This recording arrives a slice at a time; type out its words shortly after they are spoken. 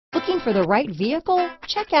Looking for the right vehicle?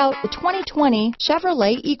 Check out the 2020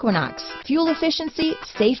 Chevrolet Equinox. Fuel efficiency,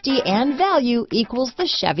 safety, and value equals the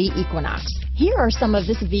Chevy Equinox. Here are some of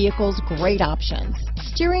this vehicle's great options: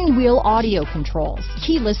 steering wheel audio controls,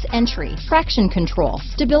 keyless entry, traction control,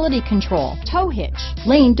 stability control, tow hitch,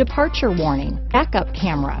 lane departure warning, backup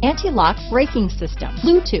camera, anti-lock braking system,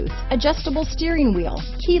 Bluetooth, adjustable steering wheel,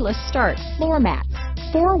 keyless start, floor mats,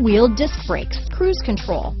 four-wheel disc brakes, cruise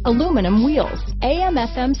control, aluminum wheels,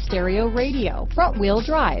 AM/FM stereo radio, front-wheel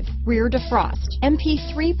drive, rear defrost,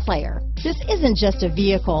 MP3 player. This isn't just a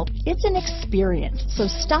vehicle, it's an experience. So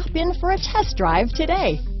stop in for a test drive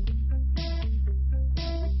today.